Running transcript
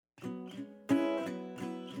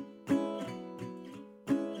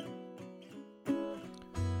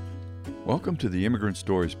Welcome to the Immigrant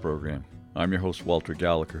Stories program. I'm your host, Walter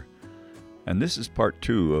Gallacher, and this is part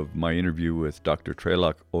 2 of my interview with Dr.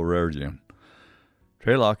 Traolach O'Riordain.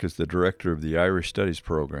 Traolach is the director of the Irish Studies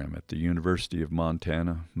program at the University of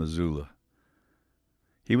Montana, Missoula.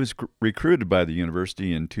 He was recruited by the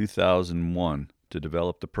university in 2001 to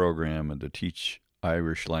develop the program and to teach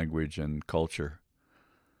Irish language and culture.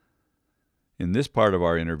 In this part of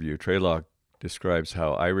our interview, Traolach describes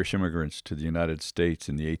how Irish immigrants to the United States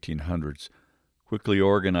in the 1800s quickly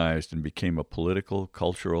organized and became a political,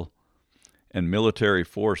 cultural, and military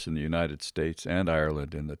force in the United States and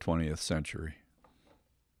Ireland in the 20th century.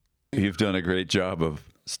 You've done a great job of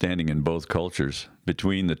standing in both cultures,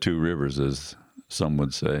 between the two rivers, as some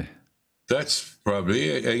would say. That's probably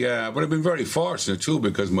it, yeah. But I've been very fortunate too,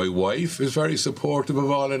 because my wife is very supportive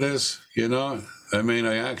of all of this, you know. I mean,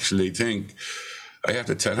 I actually think I have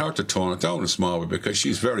to tell her to tone it down a small bit, because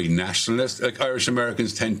she's very nationalist, like Irish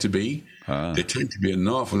Americans tend to be. They tend to be an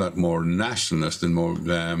awful lot more nationalist and more...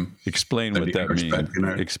 Explain what that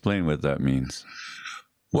means. Explain what that means.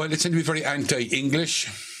 Well, they tend to be very anti-English,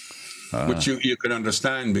 which you can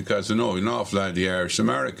understand, because, you know, an awful lot of the Irish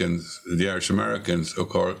Americans, of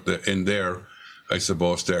course, in their, I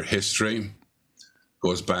suppose, their history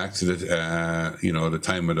goes back to the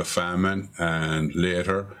time of the famine and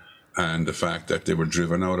later, and the fact that they were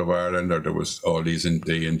driven out of Ireland, or there was all these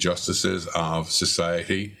the injustices of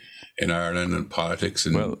society in Ireland and politics.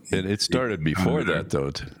 And well, it started before that,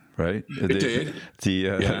 though, right? It did.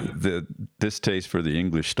 The distaste for the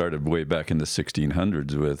English started way back in the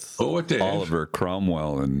 1600s with Oliver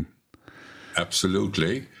Cromwell. And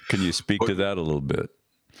absolutely. Can you speak to that a little bit?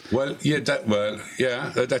 Well,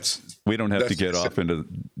 that's... We don't have to get off into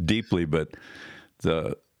deeply, but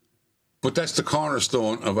that's the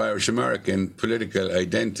cornerstone of Irish American political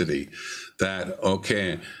identity, that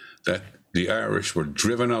the Irish were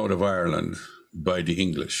driven out of Ireland by the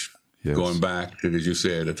English, going back to, as you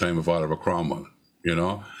say, the time of Oliver Cromwell, you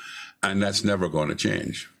know, and that's never going to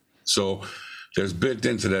change. So there's built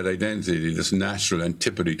into that identity this natural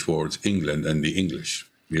antipathy towards England and the English,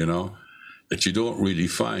 you know, that you don't really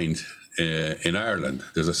find in Ireland.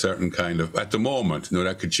 There's a certain kind of, at the moment, you know,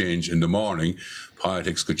 that could change in the morning,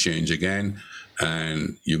 politics could change again,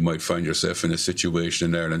 and you might find yourself in a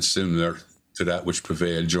situation in Ireland similar to that which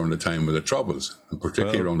prevailed during the time of the Troubles, and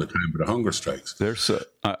particularly around the time of the hunger strikes.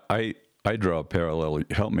 I draw a parallel,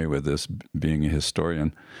 help me with this, being a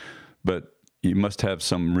historian, but you must have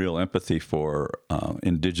some real empathy for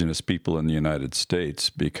indigenous people in the United States,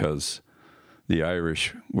 because the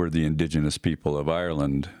Irish were the indigenous people of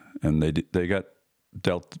Ireland, and they got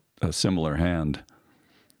dealt a similar hand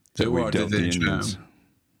that we dealt the Indians.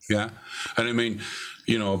 Yeah, and I mean,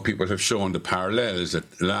 you know, people have shown the parallels, that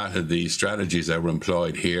a lot of the strategies that were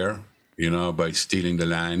employed here, you know, by stealing the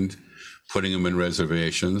land, putting them in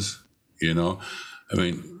reservations, you know, I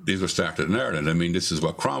mean, these were started in Ireland. I mean, this is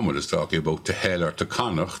what Cromwell is talking about, to Hell or to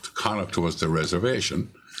Connacht. Connacht was the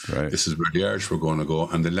reservation. Right. This is where the Irish were going to go,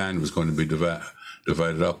 and the land was going to be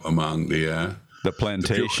divided up among the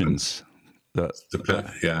plantations. That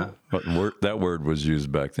word was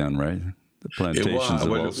used back then, right? The plantations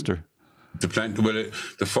of Ulster.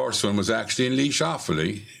 The first one was actually in Laois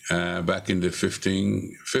Offaly back in the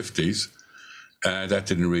 1550s. That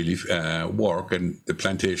didn't really work, and the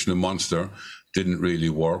plantation of Munster didn't really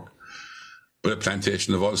work, but the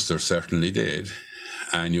plantation of Ulster certainly did.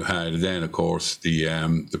 And you had then, of course,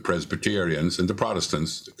 the Presbyterians and the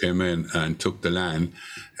Protestants that came in and took the land,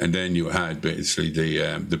 and then you had basically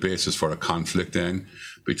the basis for a conflict then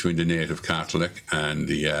between the native Catholic and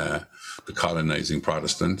the colonizing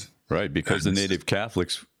Protestant. Right, because the native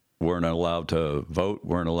Catholics weren't allowed to vote,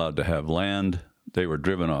 weren't allowed to have land. They were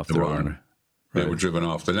driven off their land. They were driven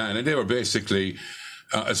off the land, and they were basically,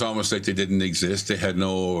 it's almost like they didn't exist. They had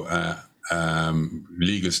no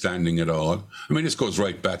legal standing at all. I mean, this goes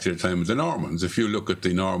right back to the time of the Normans. If you look at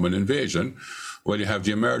the Norman invasion, well, you have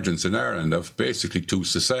the emergence in Ireland of basically two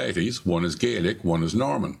societies. One is Gaelic, one is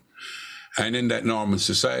Norman. And in that Norman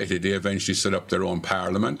society, they eventually set up their own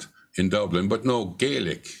parliament in Dublin, but no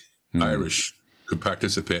Gaelic Irish could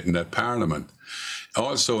participate in that parliament.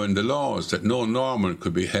 Also in the laws, that no Norman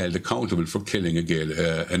could be held accountable for killing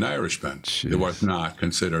an Irishman. Jeez. It was not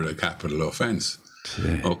considered a capital offence.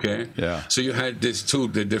 Okay? Yeah. So you had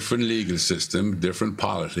the different legal system, different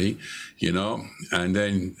polity, you know, and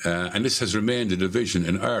then and this has remained a division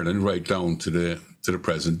in Ireland right down to the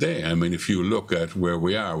present day. I mean, if you look at where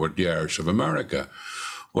we are with the Irish of America,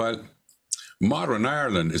 well, modern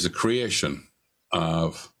Ireland is a creation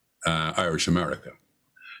of Irish America.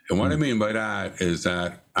 And what I mean by that is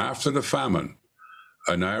that after the famine,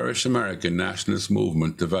 an Irish American nationalist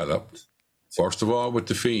movement developed first of all with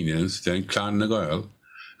the Fenians, then Clan na Gael,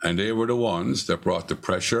 and they were the ones that brought the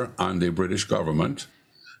pressure on the British government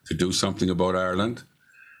to do something about Ireland.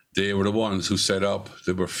 They were the ones who set up,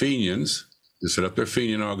 they were Fenians, they set up their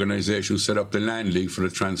Fenian organisation, who set up the Land League for the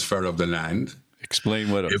transfer of the land.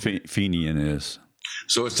 Explain what a Fenian is.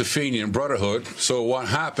 So it's the Fenian Brotherhood. So what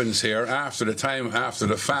happens here, after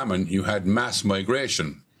the famine, you had mass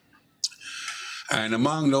migration. And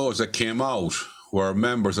among those that came out were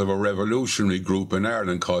members of a revolutionary group in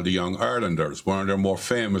Ireland called the Young Irelanders. One of their more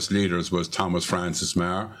famous leaders was Thomas Francis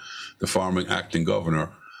Meagher, the former acting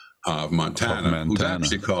governor of Montana. Who's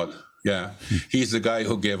actually called, he's the guy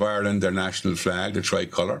who gave Ireland their national flag, the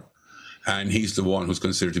tricolour, and he's the one who's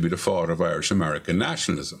considered to be the father of Irish American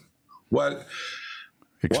nationalism. Well,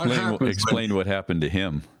 explain what happened to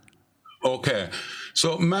him. Okay,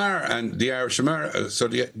 so Meagher and the Irish Americans, so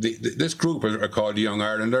this group are called the Young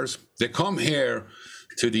Irelanders. They come here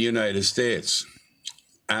to the United States,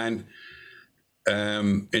 and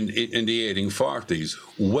in the 1840s,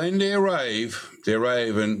 when they arrive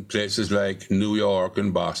in places like New York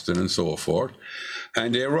and Boston and so forth,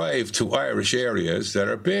 and they arrive to Irish areas that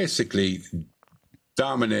are basically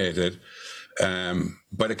dominated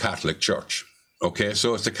by the Catholic Church. Okay,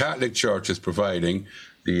 so it's the Catholic Church is providing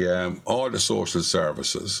all the social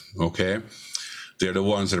services. Okay, they're the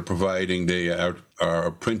ones that are providing. They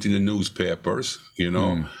are printing the newspapers,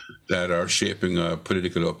 that are shaping a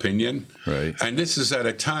political opinion. Right. And this is at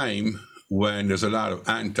a time when there's a lot of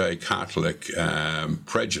anti-Catholic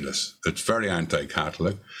prejudice. It's very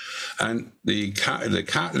anti-Catholic. And the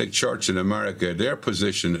Catholic Church in America, their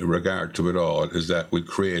position in regard to it all is that we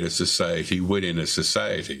create a society within a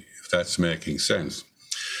society, if that's making sense.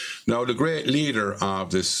 Now, the great leader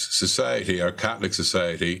of this society, our Catholic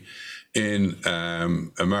society in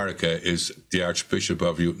America, is the Archbishop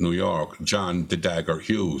of New York, John the Dagger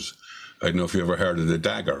Hughes. I don't know if you ever heard of the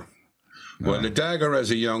Dagger. No. Well, the Dagger,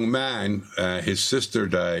 as a young man, his sister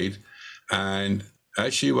died, and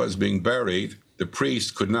as she was being buried, the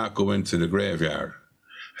priest could not go into the graveyard.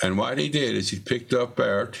 And what he did is he picked up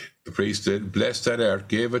earth, the priest did, blessed that earth,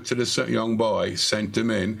 gave it to the young boy, sent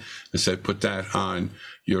him in, and said, put that on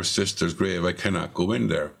your sister's grave. I cannot go in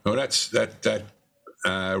there. Now, that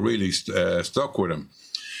really stuck with him.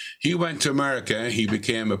 He went to America, he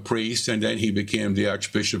became a priest, and then he became the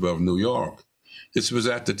Archbishop of New York. This was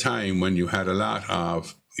at the time when you had a lot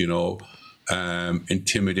of,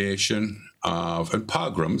 intimidation and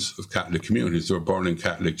pogroms of Catholic communities. They were burning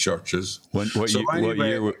Catholic churches. What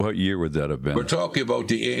year would that have been? We're talking about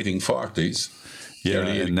the 1840s. Yeah,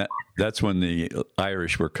 and that's when the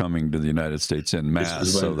Irish were coming to the United States en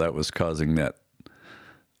masse, so that was causing that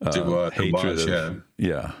hatred.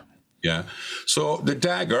 Yeah. So the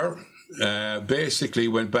Dagger basically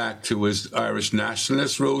went back to his Irish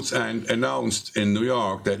nationalist roots and announced in New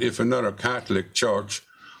York that if another Catholic church,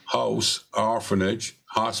 house, orphanage,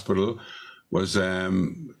 hospital was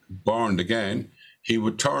burned again, he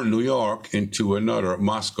would turn New York into another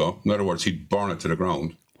Moscow. In other words, he'd burn it to the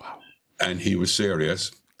ground. Wow. And he was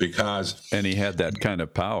serious because... And he had that kind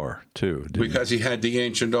of power, too. Because he had the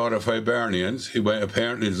ancient order of Hibernians.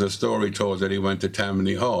 Apparently, there's a story told that he went to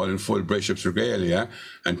Tammany Hall in full bishop's regalia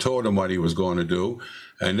and told him what he was going to do,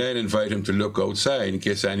 and then invited him to look outside in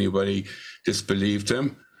case anybody disbelieved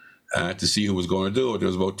him to see who was going to do it. There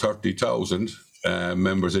was about 30,000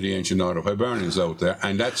 members of the ancient order of Hibernians out there,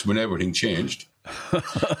 and that's when everything changed.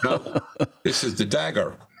 Now, this is the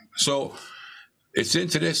Dagger. So it's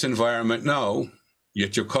into this environment now,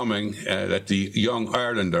 yet you're coming that the Young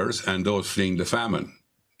Irelanders and those fleeing the famine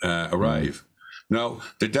arrive. Now,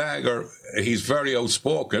 the Dagger, he's very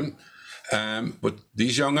outspoken, but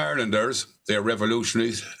these Young Irelanders, they're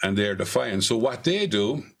revolutionaries and they're defiant. So what they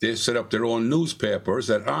do, they set up their own newspapers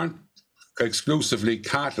that aren't exclusively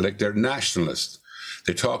Catholic, they're nationalist.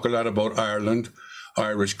 They talk a lot about Ireland,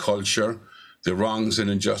 Irish culture, the wrongs and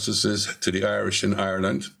injustices to the Irish in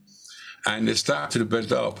Ireland. And they start to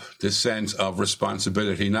build up this sense of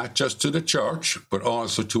responsibility, not just to the church, but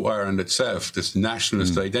also to Ireland itself, this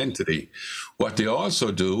nationalist identity. What they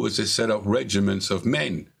also do is they set up regiments of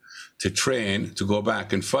men to train to go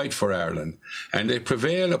back and fight for Ireland. And they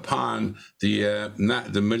prevail upon the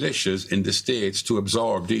militias in the States to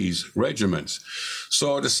absorb these regiments.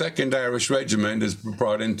 So the 2nd Irish Regiment is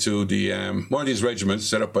brought into one of these regiments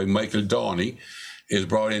set up by Michael Dawney is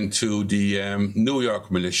brought into the New York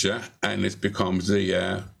militia, and it becomes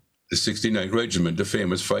the 69th Regiment, the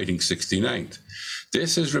famous Fighting 69th.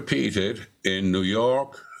 This is repeated in New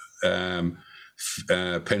York,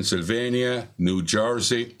 Pennsylvania, New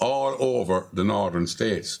Jersey, all over the northern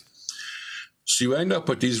states. So you end up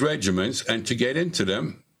with these regiments, and to get into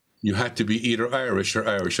them, you had to be either Irish or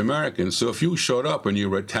Irish American. So if you showed up and you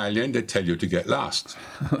were Italian, they'd tell you to get lost,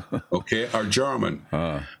 okay, or German.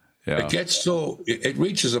 Yeah. It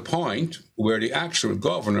reaches a point where the actual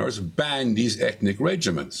governors ban these ethnic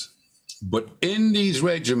regiments. But in these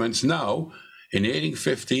regiments now, in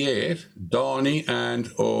 1858, Downey and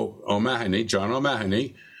John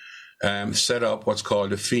O'Mahony, set up what's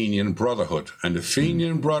called the Fenian Brotherhood. And the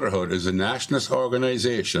Fenian Brotherhood is a nationalist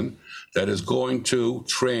organization that is going to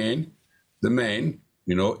train the men,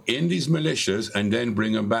 in these militias and then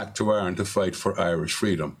bring them back to Ireland to fight for Irish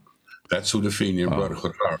freedom. That's who the Fenian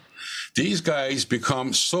Brotherhood are. These guys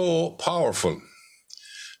become so powerful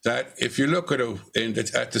that if you look at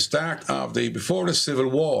it, at the start of before the Civil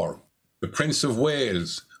War, the Prince of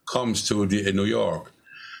Wales comes to in New York.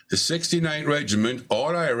 The 69th Regiment,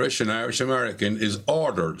 all Irish and Irish American, is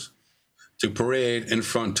ordered to parade in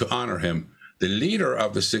front to honor him. The leader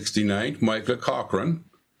of the 69th, Michael Cochrane,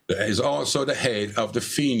 is also the head of the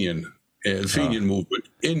Fenian movement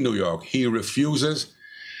in New York. He refuses,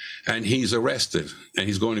 and he's arrested, and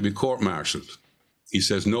he's going to be court-martialed. He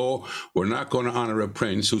says, no, we're not going to honor a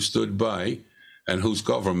prince who stood by and whose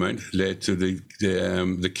government led to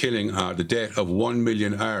the killing or the death of 1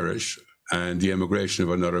 million Irish and the emigration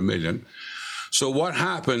of another 1 million. So what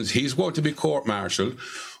happens, he's going to be court-martialed,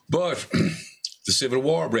 but the Civil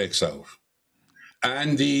War breaks out.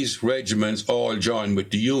 And these regiments all join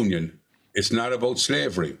with the Union. It's not about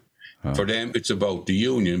slavery. For them, it's about the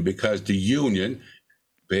Union, because the Union,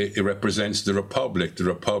 it represents the Republic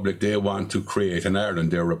they want to create in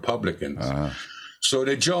Ireland. They're Republicans. So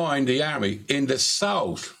they join the army. In the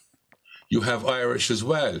South, you have Irish as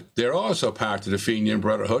well. They're also part of the Fenian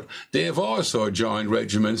Brotherhood. They have also joined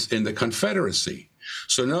regiments in the Confederacy.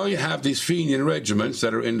 So now you have these Fenian regiments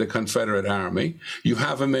that are in the Confederate Army. You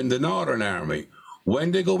have them in the Northern Army.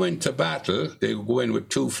 When they go into battle, they go in with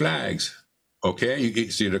two flags. Okay,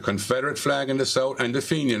 you see the Confederate flag in the South and the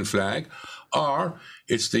Fenian flag, or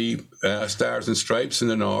it's the Stars and Stripes in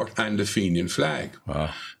the North and the Fenian flag.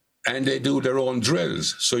 Wow. And they do their own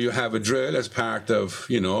drills. So you have a drill as part of,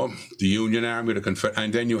 the Union Army, the Confederate,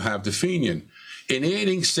 and then you have the Fenian. In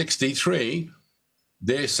 1863,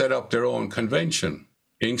 they set up their own convention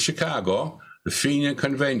in Chicago, the Fenian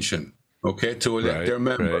Convention, to elect their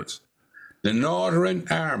members. Right. The Northern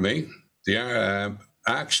Army,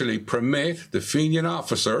 actually permit the Fenian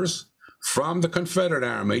officers from the Confederate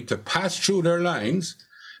Army to pass through their lines,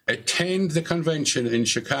 attend the convention in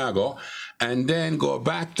Chicago, and then go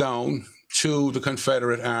back down to the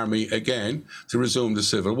Confederate Army again to resume the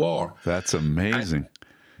Civil War. That's amazing. And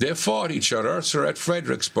they fought each other. So at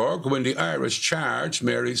Fredericksburg, when the Irish charged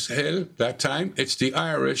Mary's Hill that time, it's the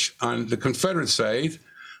Irish on the Confederate side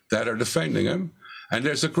that are defending him. And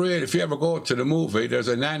there's if you ever go to the movie, there's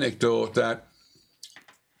an anecdote that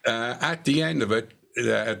at the end of it,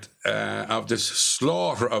 of this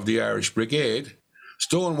slaughter of the Irish Brigade,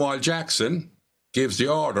 Stonewall Jackson gives the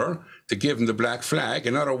order to give them the black flag.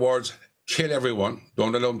 In other words, kill everyone.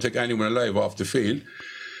 Don't allow them to take anyone alive off the field.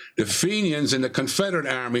 The Fenians in the Confederate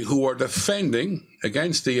Army who were defending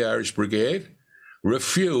against the Irish Brigade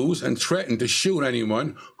refuse and threaten to shoot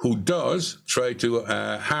anyone who does try to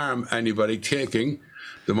harm anybody taking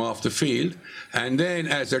them off the field. And then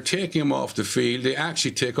as they're taking them off the field, they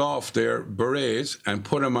actually take off their berets and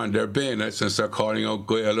put them on their bayonets and start calling out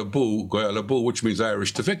Gael Boo, which means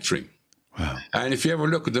Irish to victory. Wow. And if you ever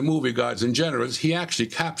look at the movie Gods and Generals, he actually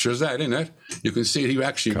captures that in it. You can see he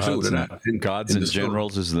actually included that. Gods and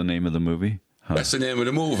Generals is the name of the movie? Huh. That's the name of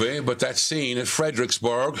the movie, but that scene at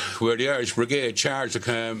Fredericksburg where the Irish Brigade charged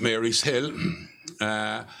Mary's Hill,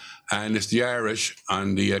 and it's the Irish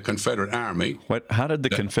on the Confederate Army. How did the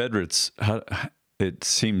Confederates, it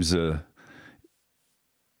seems, I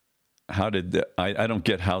don't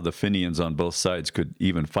get how the Fenians on both sides could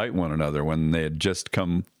even fight one another when they had just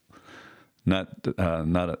come, they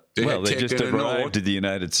just arrived to the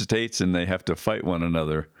United States and they have to fight one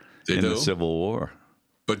another in the Civil War.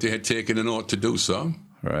 But they had taken an oath to do so.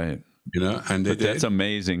 Right. And they did. That's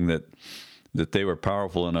amazing that they were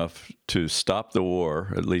powerful enough to stop the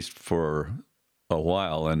war, at least for a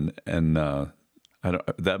while. And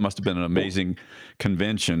that must have been an amazing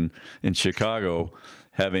convention in Chicago,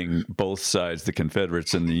 having both sides, the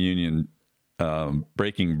Confederates and the Union,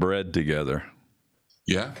 breaking bread together.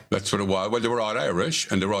 Yeah, that's what it was. Well, they were all Irish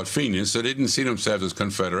and they were all Fenians, so they didn't see themselves as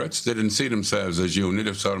Confederates. They didn't see themselves as Union.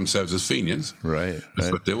 They saw themselves as Fenians. Right.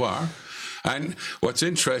 That's what they were. And what's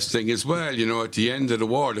interesting as well, at the end of the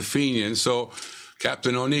war, the Fenians, so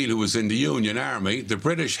Captain O'Neill, who was in the Union Army, the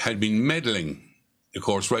British had been meddling, of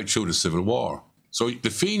course, right through the Civil War. So the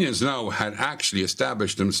Fenians now had actually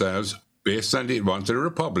established themselves based on they wanted a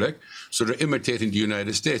republic, so they're imitating the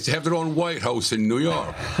United States. They have their own White House in New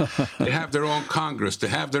York. They have their own Congress. They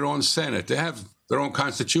have their own Senate. They have their own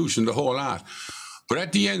constitution, the whole lot. But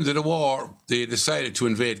at the end of the war, they decided to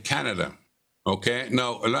invade Canada. Okay,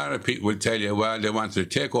 now a lot of people would tell you, well, they wanted to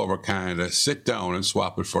take over Canada, sit down and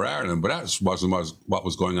swap it for Ireland, but that wasn't what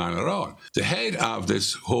was going on at all. The head of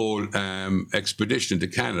this whole expedition to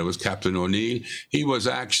Canada was Captain O'Neill. He was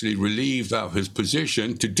actually relieved of his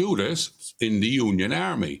position to do this in the Union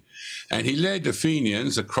Army. And he led the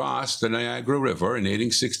Fenians across the Niagara River in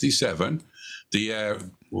 1867.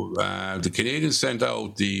 The Canadians sent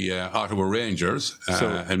out the Ottawa Rangers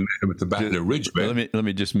and met them at the Battle of Ridgeway. Let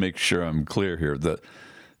me just make sure I'm clear here.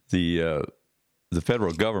 The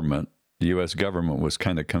federal government, the U.S. government, was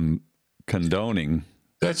kind of condoning.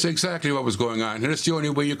 That's exactly what was going on, and it's the only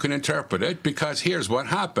way you can interpret it. Because here's what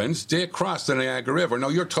happens: they crossed the Niagara River. Now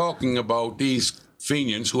you're talking about these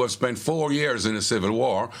Fenians who have spent 4 years in a civil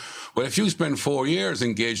war. Well, if you spend 4 years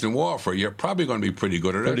engaged in warfare, you're probably going to be pretty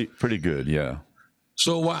good at it. Pretty good, yeah.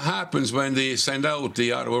 So what happens when they send out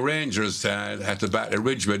the Ottawa Rangers at the Battle of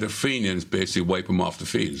Ridgeway? The Fenians basically wipe them off the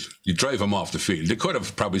field. You drive them off the field. They could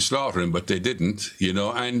have probably slaughtered them, but they didn't,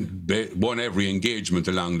 and they won every engagement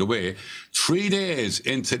along the way. 3 days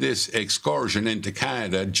into this excursion into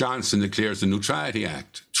Canada, Johnson declares the Neutrality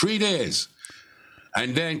Act. 3 days.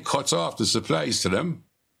 And then cuts off the supplies to them.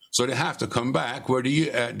 So they have to come back where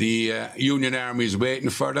the Union Army is waiting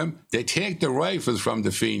for them. They take the rifles from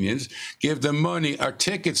the Fenians, give them money or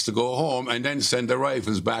tickets to go home, and then send the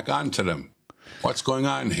rifles back onto them. What's going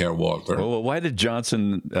on here, Walter? Well, why did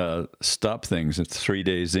Johnson stop things at 3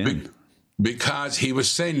 days in? Because he was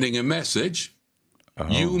sending a message. Oh.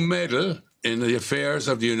 You meddle in the affairs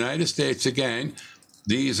of the United States again.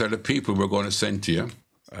 These are the people we're going to send to you.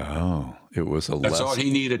 Oh, it was a lesson. That's all he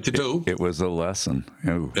needed to do. It was a lesson.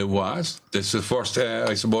 Oh. It was. This is the first,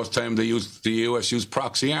 I suppose, time the U.S. used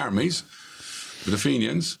proxy armies for the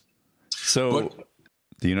Fenians. So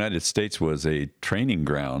the United States was a training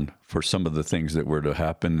ground for some of the things that were to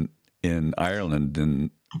happen in Ireland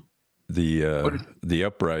in the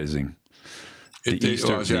uprising.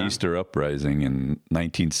 The Easter uprising in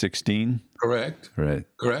 1916. Correct. Right.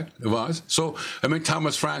 Correct. It was. So,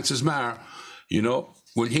 Thomas Francis Meagher,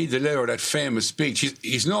 when he delivered that famous speech,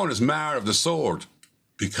 he's known as Meagher of the Sword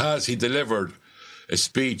because he delivered a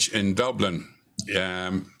speech in Dublin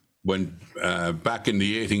when back in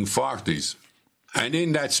the 1840s. And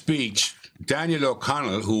in that speech, Daniel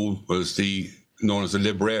O'Connell, who was known as the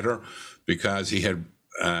Liberator because he had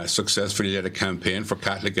successfully led a campaign for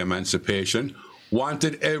Catholic emancipation,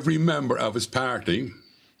 wanted every member of his party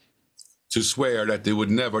to swear that they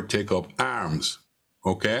would never take up arms,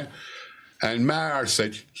 okay? And Meagher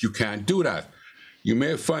said, you can't do that. You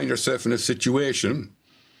may find yourself in a situation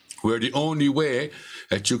where the only way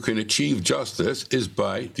that you can achieve justice is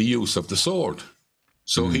by the use of the sword.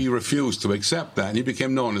 So he refused to accept that, and he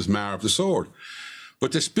became known as Meagher of the Sword.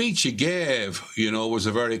 But the speech he gave, was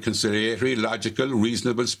a very conciliatory, logical,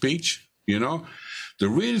 reasonable speech, The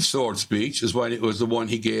real sword speech was the one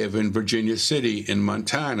he gave in Virginia City in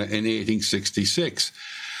Montana in 1866.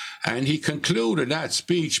 And he concluded that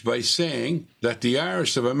speech by saying that the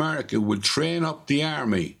Irish of America would train up the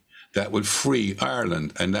army that would free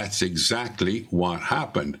Ireland. And that's exactly what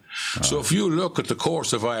happened. Oh. So if you look at the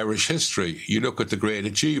course of Irish history, you look at the great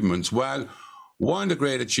achievements. Well, one of the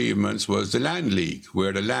great achievements was the Land League,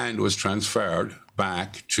 where the land was transferred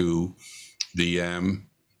back to the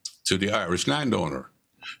Irish landowner.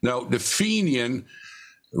 Now, the Fenian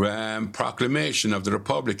proclamation of the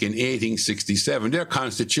Republic in 1867, their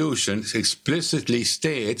constitution explicitly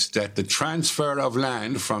states that the transfer of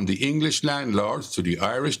land from the English landlords to the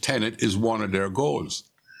Irish tenant is one of their goals.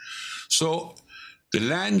 So the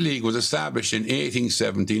Land League was established in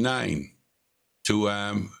 1879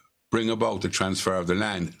 to bring about the transfer of the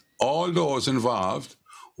land. All those involved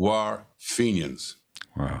were Fenians.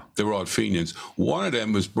 Wow. They were all Fenians. One of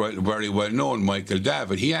them was very well known, Michael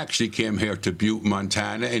Davitt. He actually came here to Butte,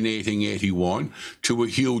 Montana in 1881 to a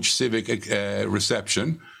huge civic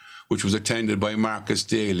reception, which was attended by Marcus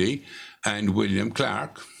Daly and William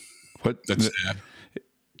Clark.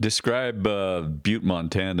 Describe Butte,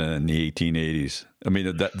 Montana in the 1880s. I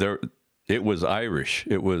mean, it was Irish.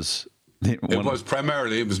 It was made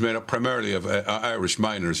up primarily of Irish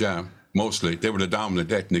miners, yeah. Mostly. They were the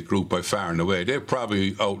dominant ethnic group by far and away. They're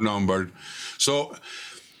probably outnumbered. So,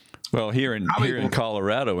 well, here in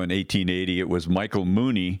Colorado in 1880, it was Michael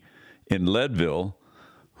Mooney in Leadville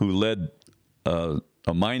who led a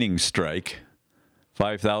mining strike.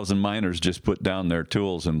 5,000 miners just put down their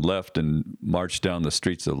tools and left and marched down the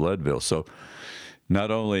streets of Leadville. So not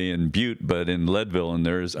only in Butte but in Leadville, and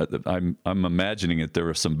I'm imagining that there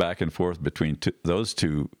was some back and forth between those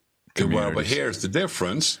two communities. Well, but here's the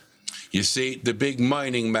difference. You see, the big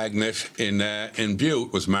mining magnate in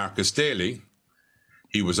Butte was Marcus Daly.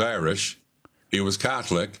 He was Irish. He was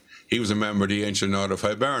Catholic. He was a member of the Ancient Order of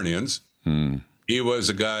Hibernians. He was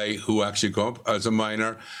a guy who actually came up as a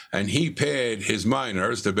miner, and he paid his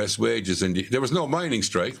miners the best wages. There was no mining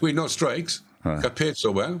strike. We had no strikes. Got paid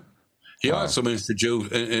so well. He also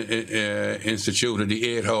instituted the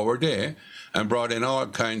 8-hour day and brought in all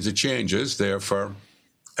kinds of changes there for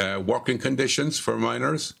working conditions for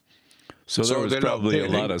miners. So there was probably a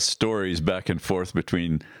lot of stories back and forth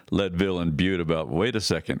between Leadville and Butte about, wait a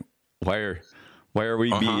second, why are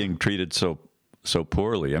we being treated so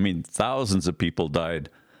poorly? I mean, thousands of people died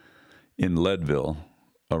in Leadville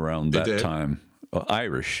around that time,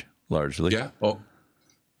 Irish largely. Yeah. Oh,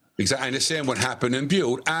 exactly. And the same would happen in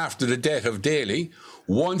Butte after the death of Daly.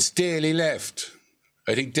 Once Daly left,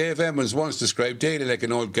 I think Dave Emmons once described Daly like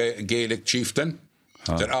an old Gaelic chieftain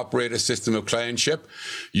that operated a system of clientship.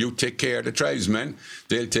 You take care of the tribesmen,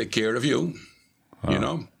 they'll take care of you. You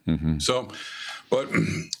know. So,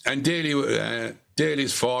 and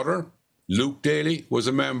Daly's father, Luke Daly, was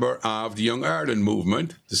a member of the Young Ireland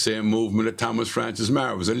movement, the same movement that Thomas Francis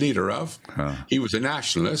Meagher was a leader of. He was a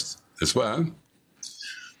nationalist as well.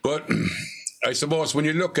 But I suppose when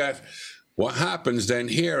you look at what happens then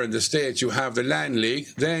here in the States, you have the Land League,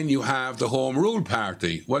 then you have the Home Rule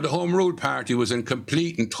Party. Well, the Home Rule Party was in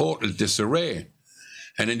complete and total disarray.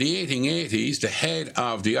 And in the 1880s, the head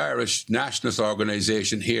of the Irish nationalist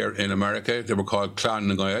organisation here in America, they were called Clan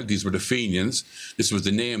na Gael. These were the Fenians. This was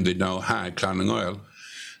the name they now had, Clan na Gael.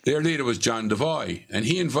 Their leader was John Devoy, and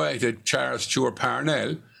he invited Charles Stewart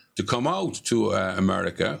Parnell to come out to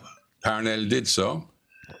America. Parnell did so.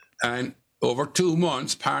 And over 2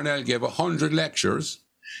 months, Parnell gave 100 lectures.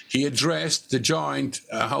 He addressed the joint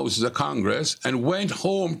houses of Congress and went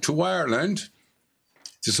home to Ireland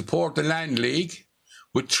to support the Land League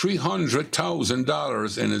with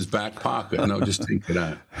 $300,000 in his back pocket. Now, just think of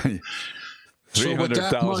that.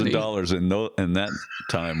 $300,000 in that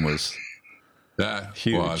time was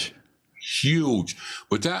huge. Was huge.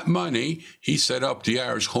 With that money, he set up the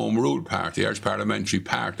Irish Home Rule Party, the Irish Parliamentary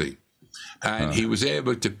Party. And he was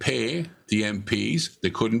able to pay the MPs. They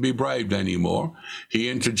couldn't be bribed anymore. He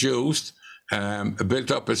introduced, built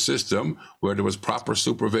up a system where there was proper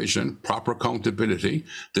supervision, proper accountability.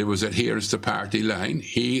 There was adherence to party line.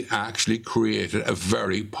 He actually created a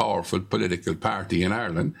very powerful political party in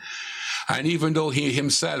Ireland. And even though he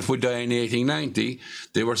himself would die in 1890,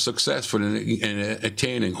 they were successful in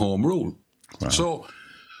attaining Home Rule. Wow. So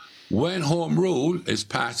when Home Rule is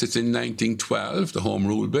passed, it's in 1912, the Home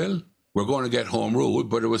Rule Bill. We're going to get Home Rule,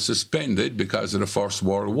 but it was suspended because of the First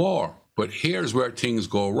World War. But here's where things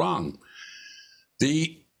go wrong.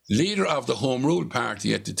 The leader of the Home Rule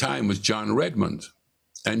Party at the time was John Redmond.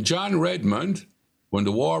 And John Redmond, when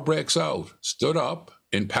the war breaks out, stood up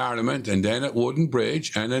in Parliament and then at Wooden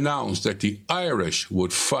Bridge and announced that the Irish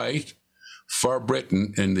would fight for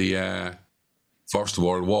Britain in the First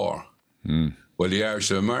World War. Well, the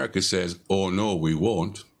Irish of America says, oh, no, we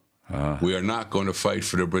won't. We are not going to fight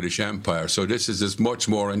for the British Empire. So this is this much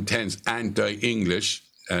more intense anti-English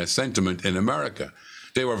sentiment in America.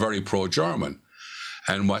 They were very pro-German.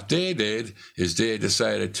 And what they did is they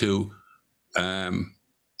decided to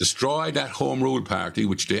destroy that Home Rule Party,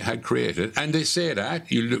 which they had created. And they say that.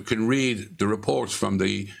 You can read the reports from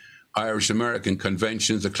the Irish-American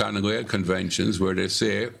conventions, the Clan na Gael conventions, where they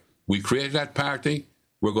say, we created that party,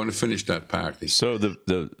 we're going to finish that party. So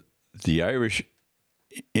the Irish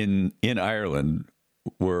in Ireland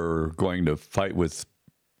were going to fight with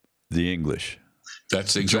the English.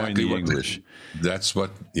 That's exactly what English. That's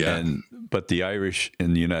what, yeah. But the Irish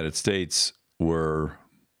in the United States were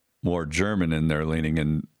more German in their leaning,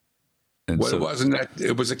 and well, so, it wasn't that.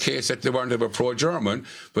 It was a case that they weren't ever pro-German,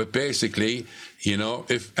 but basically, you know,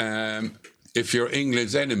 if you're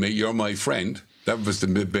England's enemy, you're my friend. That was the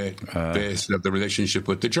base of the relationship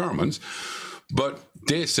with the Germans. But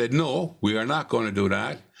they said, no, we are not going to do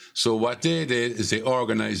that. So what they did is they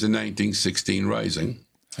organized the 1916 Rising.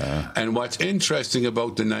 And what's interesting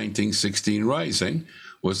about the 1916 Rising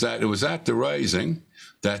was that it was at the Rising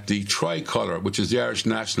that the tricolour, which is the Irish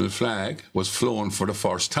national flag, was flown for the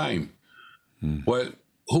first time. Well,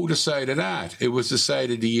 who decided that? It was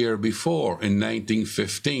decided the year before, in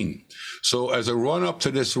 1915. So as a run-up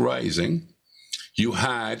to this Rising, you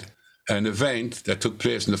had an event that took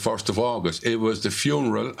place on the 1st of August. It was the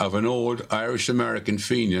funeral of an old Irish-American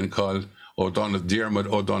Fenian called Diarmid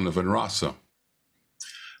O'Donovan Rossa.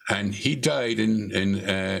 And he died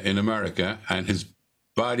in America, and his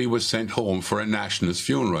body was sent home for a nationalist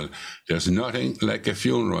funeral. There's nothing like a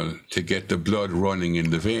funeral to get the blood running in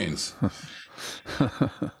the veins.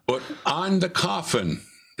 But on the coffin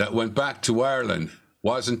that went back to Ireland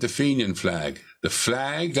wasn't the Fenian flag. The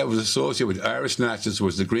flag that was associated with Irish nationalists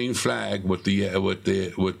was the green flag with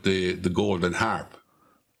the golden harp.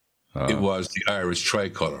 It was the Irish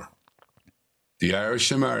tricolour. The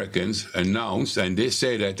Irish Americans announced, and they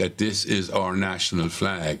say that this is our national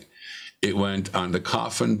flag. It went on the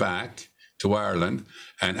coffin back to Ireland,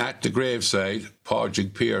 and at the graveside,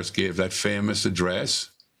 Padraig Pearse gave that famous address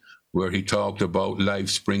where he talked about life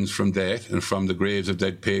springs from death, and from the graves of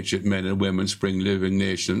dead patriot men and women spring living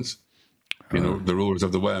nations. You know, the rulers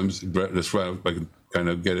of the realms, as well, I can kind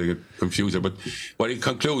of get it confused there. But what he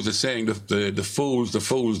concludes is saying the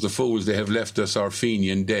fools, they have left us our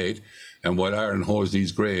Fenian dead, and while Ireland holds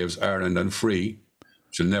these graves, Ireland unfree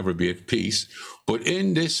shall never be at peace. But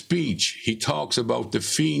in this speech, he talks about the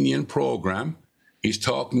Fenian program. He's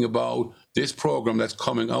talking about this program that's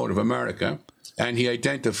coming out of America, and he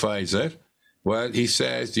identifies it. Well, he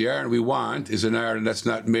says the Ireland we want is an Ireland that's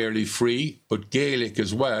not merely free, but Gaelic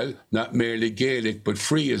as well, not merely Gaelic, but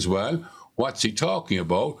free as well. What's he talking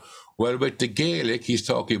about? Well, with the Gaelic, he's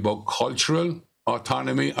talking about cultural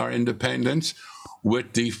autonomy or independence.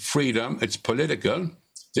 With the freedom, it's political.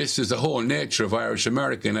 This is the whole nature of Irish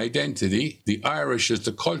American identity. The Irish is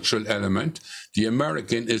the cultural element. The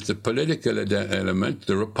American is the political element,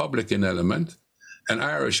 the Republican element. And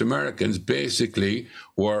Irish Americans basically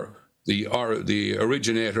were the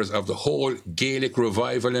originators of the whole Gaelic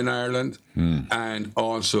revival in Ireland and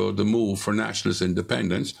also the move for nationalist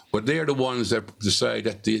independence. But they're the ones that decide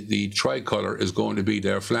that the tricolour is going to be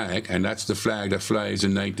their flag, and that's the flag that flies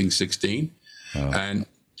in 1916. And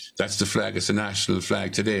that's the flag, it's the national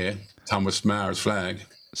flag today, Thomas Marr's flag.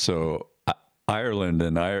 So Ireland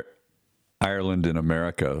and Ireland and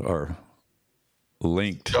America are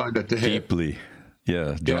linked deeply.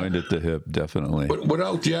 Yeah, joined at the hip, definitely. But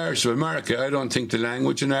without the Irish of America, I don't think the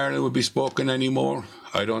language in Ireland would be spoken anymore.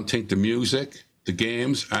 I don't think the music, the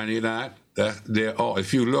games, any of that.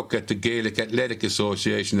 If you look at the Gaelic Athletic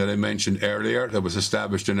Association that I mentioned earlier, that was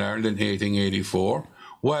established in Ireland in 1884,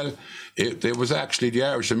 well, there was actually the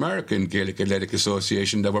Irish American Gaelic Athletic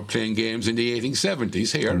Association that were playing games in the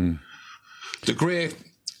 1870s here. The great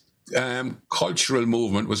cultural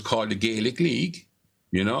movement was called the Gaelic League.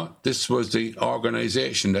 You know, this was the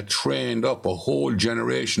organization that trained up a whole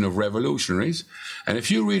generation of revolutionaries. And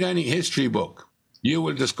if you read any history book, you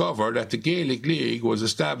will discover that the Gaelic League was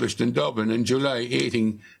established in Dublin in July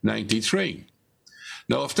 1893.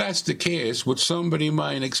 Now, if that's the case, would somebody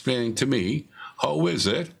mind explaining to me how is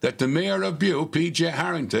it that the mayor of Bew, P.J.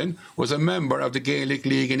 Harrington, was a member of the Gaelic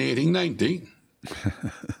League in 1890?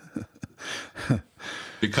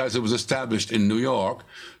 Because it was established in New York.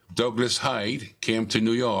 Douglas Hyde came to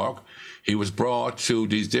New York. He was brought to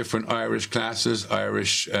these different Irish classes,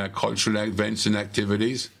 Irish cultural events and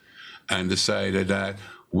activities, and decided that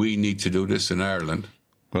we need to do this in Ireland.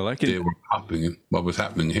 Well, they were copying what was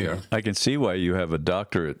happening here. I can see why you have a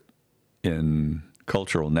doctorate in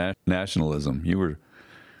cultural nationalism. You were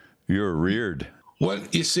reared. Well,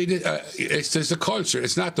 you see, there's a culture.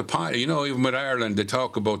 It's not the party. You know, even with Ireland, they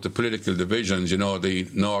talk about the political divisions, you know, the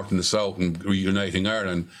North and the South and reuniting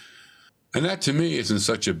Ireland. And that, to me, isn't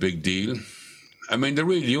such a big deal. I mean, the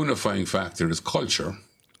real unifying factor is culture.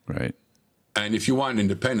 Right. And if you want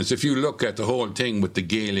independence, if you look at the whole thing with the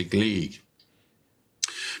Gaelic League,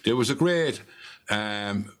 there was a great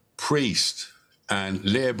priest and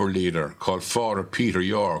labor leader called Father Peter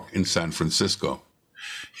York in San Francisco.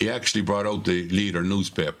 He actually brought out the Leader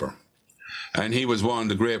newspaper. And he was one of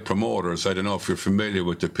the great promoters. I don't know if you're familiar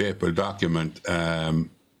with the papal document, Rerum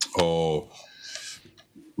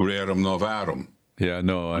Novarum. Yeah,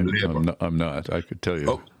 no, I'm not. I could tell you.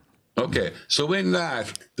 Oh, okay. So in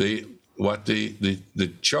that, what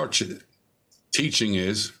the church teaching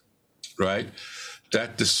is, right,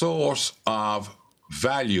 that the source of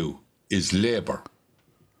value is labor.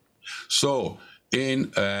 So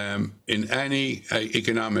in any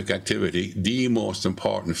economic activity, the most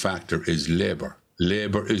important factor is labor.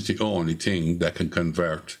 Labor is the only thing that can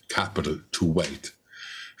convert capital to wealth.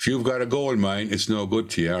 If you've got a gold mine, it's no good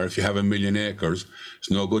to you. Or if you have 1 million acres,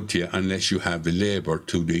 it's no good to you unless you have the labor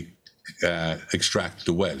to extract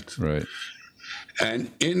the wealth. Right.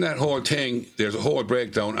 And in that whole thing, there's a whole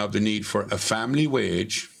breakdown of the need for a family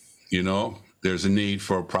wage, you know. There's a need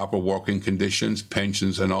for proper working conditions,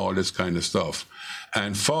 pensions, and all this kind of stuff.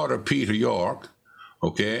 And Father Peter York,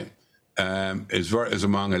 okay, is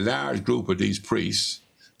among a large group of these priests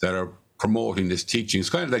that are promoting this teaching.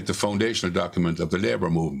 It's kind of like the foundational document of the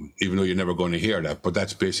labor movement, even though you're never going to hear that, but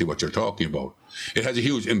that's basically what you're talking about. It has a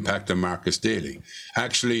huge impact on Marcus Daly.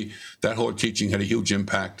 Actually, that whole teaching had a huge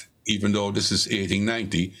impact, even though this is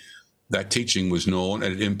 1890, that teaching was known,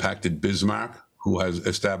 and it impacted Bismarck, who has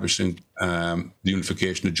established the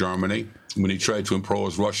unification of Germany. When he tried to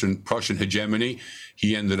impose Prussian hegemony,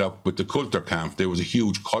 he ended up with the Kulturkampf. There was a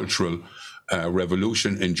huge cultural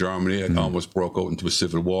revolution in Germany that almost broke out into a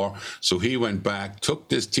civil war. So he went back, took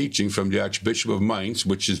this teaching from the Archbishop of Mainz,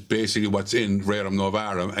 which is basically what's in Rerum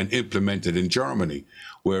Novarum, and implemented in Germany,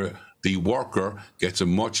 where the worker gets a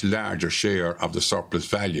much larger share of the surplus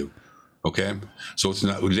value. Okay, so it's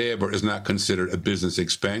not, labor is not considered a business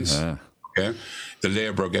expense. Okay, the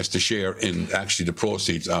labourer gets to share in actually the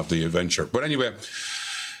proceeds of the venture. But anyway,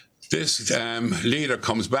 this leader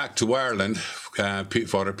comes back to Ireland,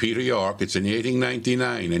 Father Peter York. It's in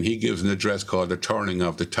 1899, and he gives an address called The Turning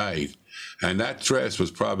of the Tide. And that address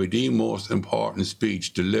was probably the most important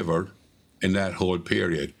speech delivered in that whole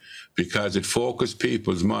period, because it focused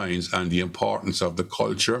people's minds on the importance of the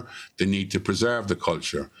culture, the need to preserve the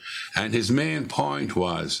culture. And his main point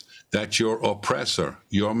was that your oppressor,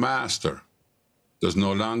 your master, will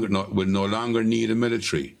no longer need a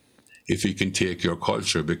military if he can take your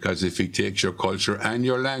culture, because if he takes your culture and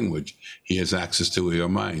your language, he has access to your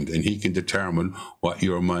mind, and he can determine what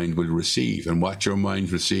your mind will receive. And what your mind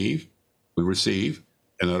will receive,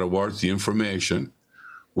 in other words, the information,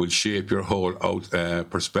 will shape your whole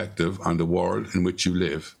perspective on the world in which you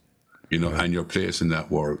live, and your place in that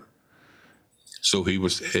world. So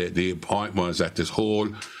the point was that this whole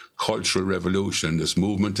cultural revolution, this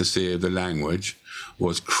movement to save the language,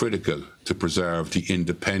 was critical to preserve the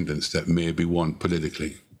independence that may be won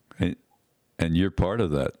politically. And you're part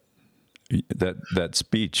of that. That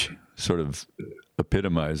speech sort of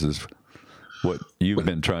epitomizes what you've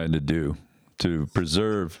been trying to do to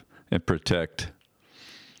preserve and protect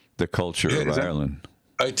the culture of Ireland.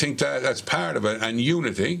 I think that's part of it, and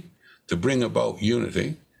unity, to bring about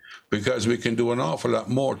unity, because we can do an awful lot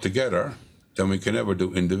more together than we can ever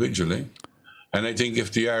do individually. And I think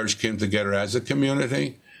if the Irish came together as a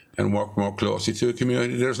community and worked more closely to a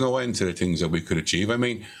community, there's no end to the things that we could achieve. I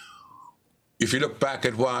mean, if you look back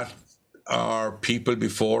at what our people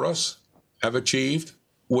before us have achieved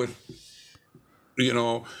with,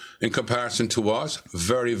 in comparison to us,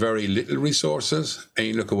 very, very little resources, and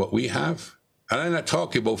you look at what we have. And I'm not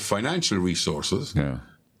talking about financial resources. Yeah.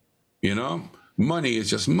 Money is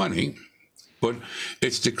just money, but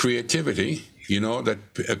it's the creativity,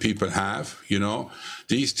 that people have,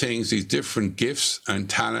 these things, these different gifts and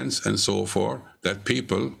talents and so forth that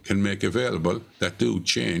people can make available that do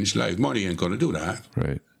change life. Money ain't going to do that.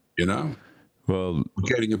 Right. Well,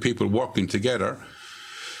 getting people working together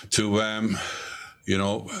to,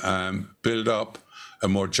 build up a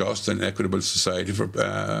more just and equitable society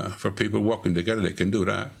for people working together. They can do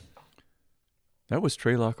that. That was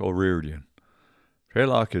Traolach O'Riordain.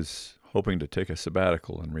 Traolach is hoping to take a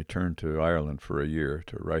sabbatical and return to Ireland for a year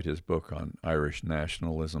to write his book on Irish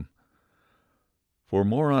nationalism. For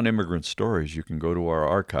more on Immigrant Stories, you can go to our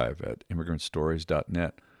archive at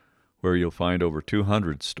immigrantstories.net, where you'll find over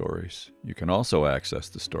 200 stories. You can also access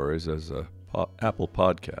the stories as a Apple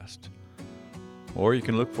podcast, or you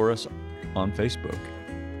can look for us on Facebook.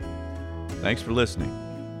 Thanks for listening.